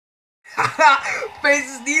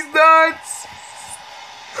Faces these nuts.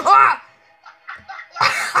 Ah!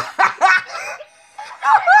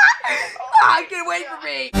 Ah, get away from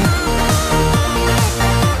me!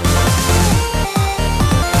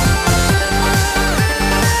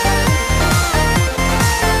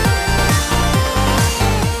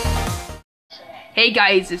 Hey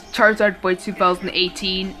guys, it's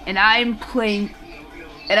Charizard770 and I'm playing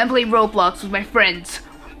Roblox with my friends.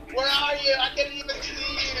 Where are you? I didn't even see you.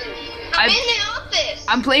 I'm in the office.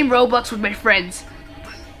 I'm playing Roblox with my friends.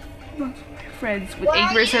 With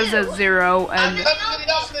Angrybirds770 and I'm coming to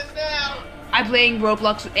the office now. I'm playing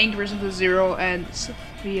Roblox with Angrybirds770 and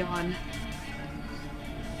Sylveon.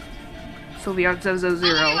 Sylveon770.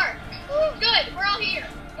 Good, we're all here.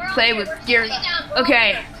 Play with gear.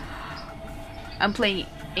 Okay. I'm playing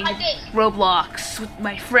Roblox with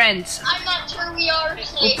my friends. I'm not sure we are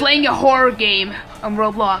safe. We're playing a horror game on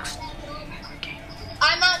Roblox.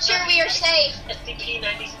 I'm not sure we are safe.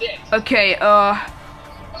 SCP-96. Okay,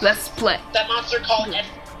 let's play. That monster called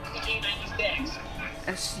SCP-96.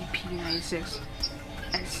 SCP-96.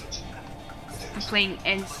 We're playing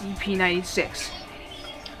NCP-96.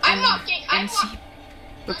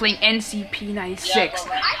 We're playing NCP-96.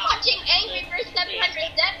 I'm watching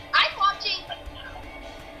Angrybirds770. I'm watching.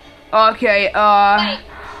 Okay, Wait,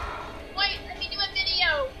 let me do a video.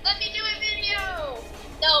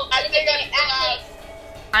 No, I think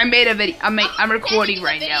I made a video. I'm recording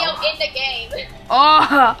right now. In the game.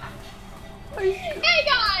 Oh! Hey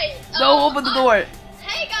guys! No, open the door.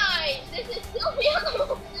 Hey guys, this is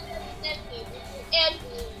Sylveon. And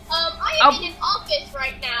I am in an office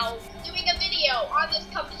right now doing a video on this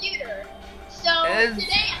computer. So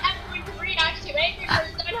today I'm going to react to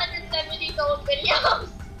Angrybirds770's old videos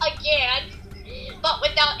again, but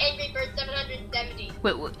without Angrybirds770.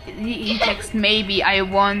 Wait, he texted maybe I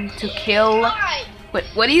want to kill. Alright. Wait,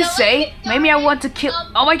 what do you say? Maybe I want to kill.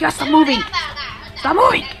 Oh my god, stop moving! Stop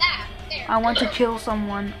moving! I want to kill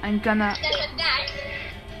someone. I'm gonna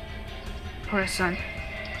person.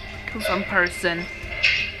 Kill some person.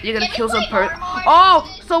 You're gonna kill some person. Oh!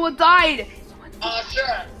 Someone died!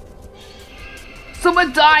 Sure.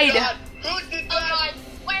 Someone died! God. Who did that?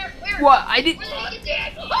 Where? What? I did. Oh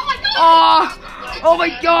my god! Oh! Oh my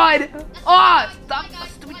god! Oh! Stop that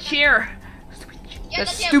stupid chair! That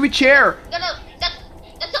stupid chair!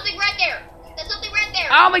 That's something right there!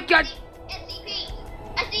 Oh my god! NCP!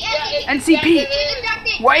 I see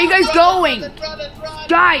NCP! Where are you guys going?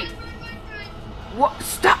 Guy! What?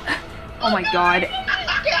 Stop! Oh my god!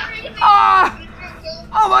 Ah!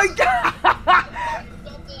 Oh my god!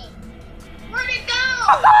 Where'd it go?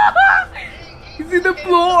 He's in the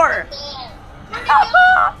floor!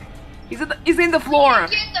 He's in the floor!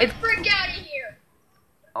 Get the frick out of here!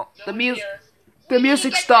 Oh, the music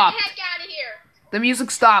stopped. Get the heck out of here! The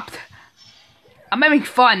music stopped. I'm having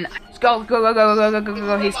fun. Let's go.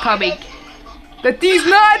 He's coming. The These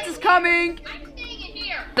Nuts is coming. I'm staying in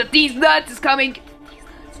here! The These Nuts is coming.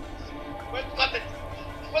 Where's the button?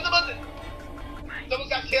 Where's the button? Someone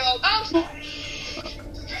got killed. Oh!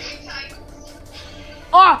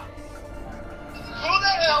 Oh! Who the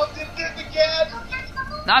hell did this again?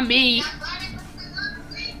 Not me.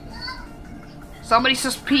 Somebody's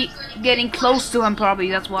just getting close to him probably,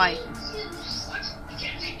 that's why.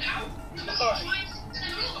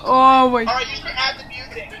 Oh my. Alright, you should add the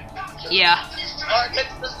music. Yeah. Alright, you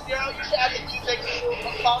should add the music.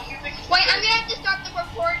 Wait, I'm gonna have to stop the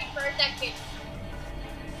recording for a second.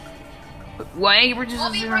 What, Angrybirds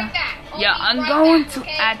I'll be right back. Yeah, I'm going to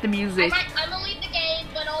add the music. I'm gonna leave the game,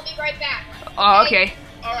 but I'll be right back. Oh, okay.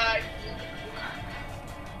 Alright.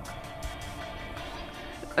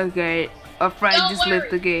 Okay. A friend Don't just worry. left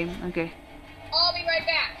the game. Okay. I'll be right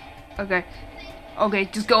back. Okay. Okay,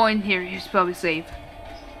 just go in here. He's probably safe.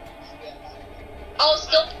 I'll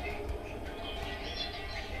still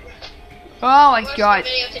Oh my watch god. the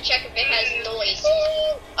video to check if it has noise.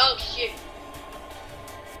 Oh shoot.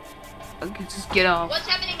 Okay, just get off. What's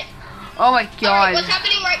happening? Oh my god. Alright, what's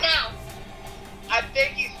happening right now? I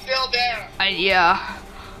think he's still there. Yeah.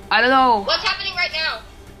 I don't know. What's happening right now?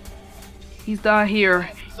 He's not here.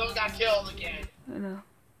 Someone got killed again. I know.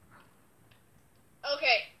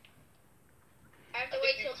 Okay. I have to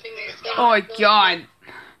wait till it's done. Oh my god.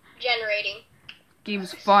 Generating.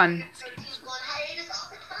 Game's fun.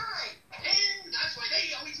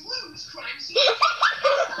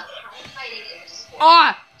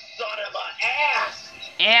 Ah! Son of an ass!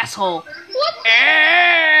 Asshole. What?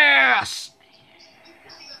 Ass!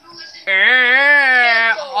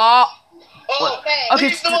 Oh. Oh, Okay. Okay,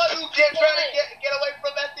 he's the one who trying to get away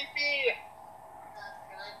from SCP.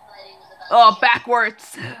 Oh,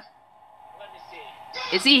 backwards. Let me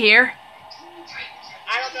see. Is he here?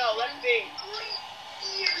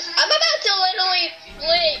 to literally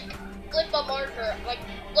flip a marker,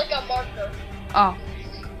 like a marker. Oh,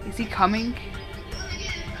 is he coming?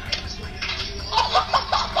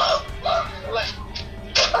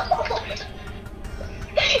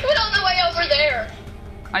 He's on the way over there.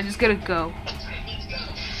 I just gotta go.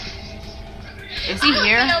 Is he I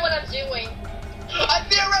here? don't know what I'm doing. I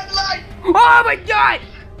see a red light! Oh my god!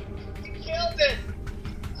 He killed it!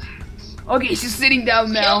 Okay, she's sitting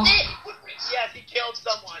down now. Killed it? Yes, he killed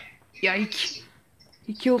someone. Yeah,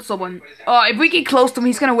 he killed someone. If we get close to him,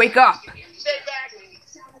 he's gonna wake up. Stay back.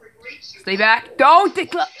 Stay back. Don't get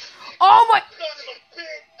close. Oh my. Son of a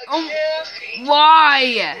bitch. Oh,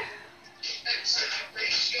 why?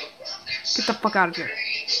 Get the fuck out of here.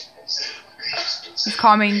 He's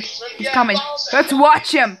coming. He's coming. Let's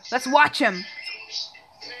watch him. Let's watch him.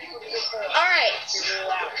 Alright.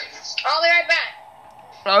 I'll be right back.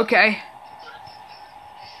 Okay.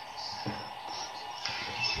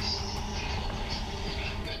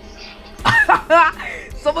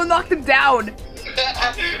 Someone knocked him down.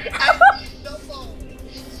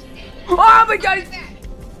 Oh my god.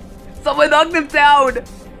 Someone knocked him down.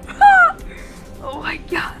 Oh my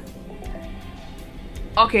god.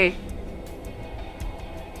 Okay.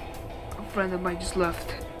 A friend of mine just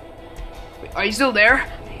left. Wait, are you still there?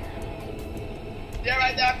 Yeah,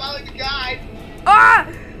 right there. I followed the guy. Ah!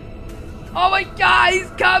 Oh my god, he's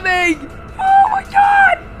coming! Oh my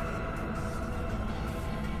god!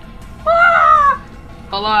 Ah!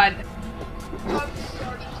 Hold on.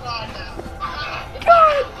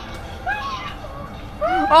 God!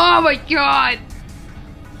 Oh my god!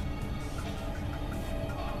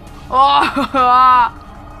 Oh!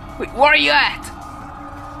 Wait, where are you at?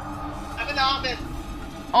 I'm in the office.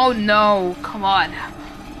 Oh no, come on.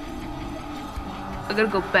 I gotta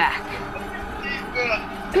go back.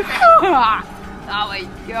 Oh my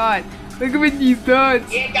god. Look at what he's done.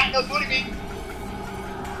 He ain't got no booty meat.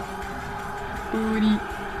 Booty.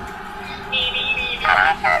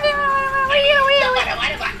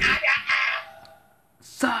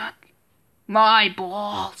 Suck my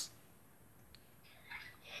balls.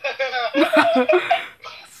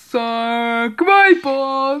 Suck my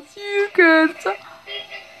balls. You can suck.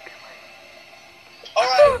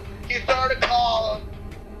 Alright, he started a call.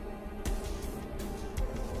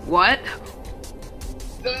 What?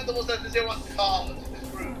 The one says he wants to call this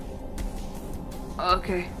group.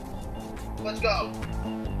 Okay. Let's go.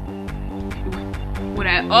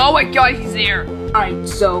 Oh my god, he's there. Alright,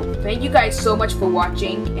 so thank you guys so much for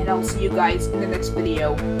watching, and I'll see you guys in the next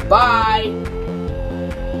video. Bye!